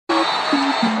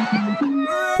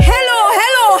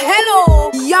Hello!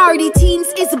 Yardii Teenz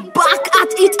is back at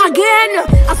it again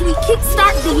as we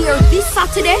kickstart the year this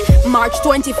Saturday, March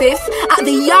 25th at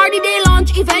the YardiiDay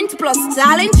launch event plus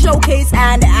talent showcase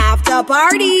and after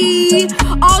party.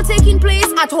 All taking place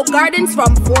at Hope Gardens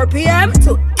from 4 p.m.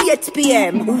 to 8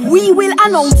 p.m. We will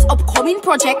announce upcoming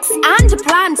projects and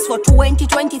plans for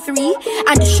 2023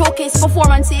 and showcase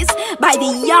performances by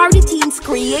the Yardii Teenz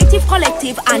Creative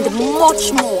Collective and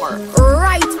much more.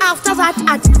 Right after that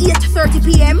at 8:30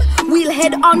 p.m. we'll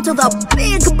head on to the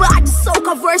big bad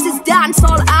soca versus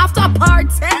dancehall after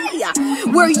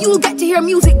party, where you'll get to hear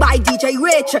music by DJ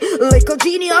Rich, Little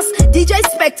Genius, DJ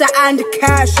Spectre and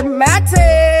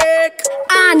Cashmatic.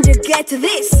 And get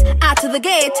this, at the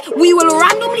gate, we will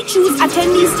randomly choose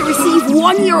attendees to receive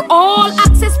 1 year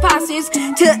all-access passes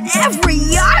to every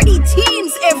Yardii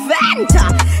Teenz event.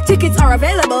 Tickets are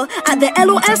available at the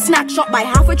LOL Snack Shop by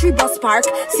Halfway Tree Bus Park,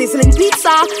 Sizzling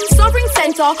Pizza, Sovereign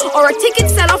Center, or a ticket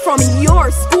seller from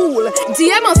your school.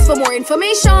 DM us for more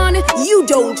information. You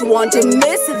don't want to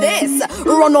miss this.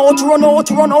 Run out, run out,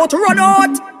 run out, run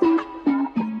out!